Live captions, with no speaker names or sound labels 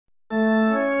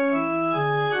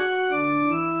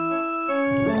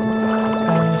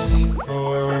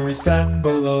sand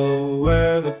below,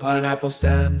 where the pineapple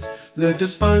stands, lived a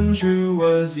sponge who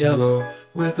was yellow,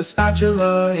 with a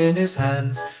spatula in his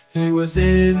hands. He was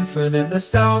infinite,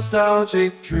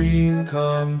 nostalgic dream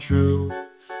come true.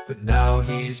 But now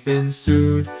he's been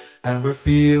sued, and we're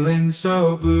feeling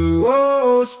so blue.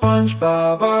 Oh,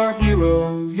 Spongebob, our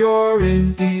hero, you're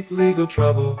in deep legal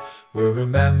trouble. We'll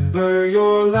remember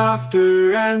your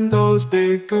laughter and those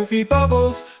big goofy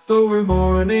bubbles. Though we're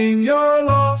mourning your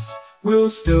loss, we'll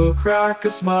still crack a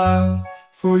smile,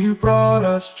 for you brought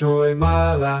us joy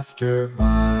mile after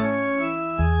mile.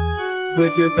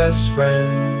 With your best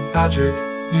friend, Patrick,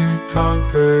 you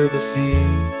conquer the sea,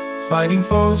 fighting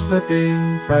foes,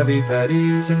 flipping Krabby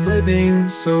Patties, and living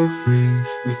so free.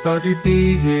 We thought you'd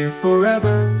be here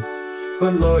forever,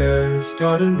 but lawyers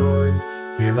got annoyed.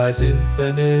 Realize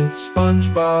infinite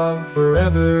Spongebob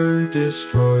forever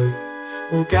destroyed.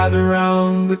 We'll gather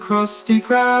round the Krusty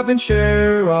Krab and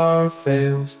share our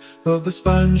fails of the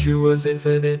sponge who was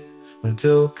infinite,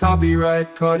 until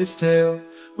copyright caught his tail.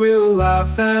 We'll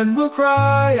laugh and we'll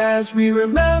cry as we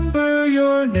remember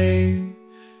your name.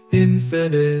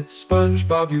 Infinite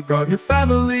Spongebob, you brought your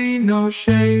family no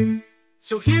shame.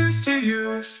 So here's to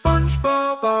you,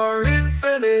 Spongebob, our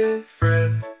infinite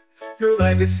friend. Your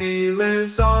legacy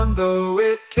lives on, though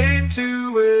it came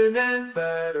to an end.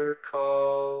 Better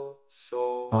call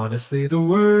Saul. Honestly, the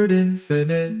word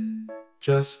infinite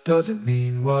just doesn't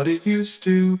mean what it used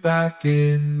to back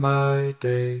in my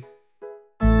day.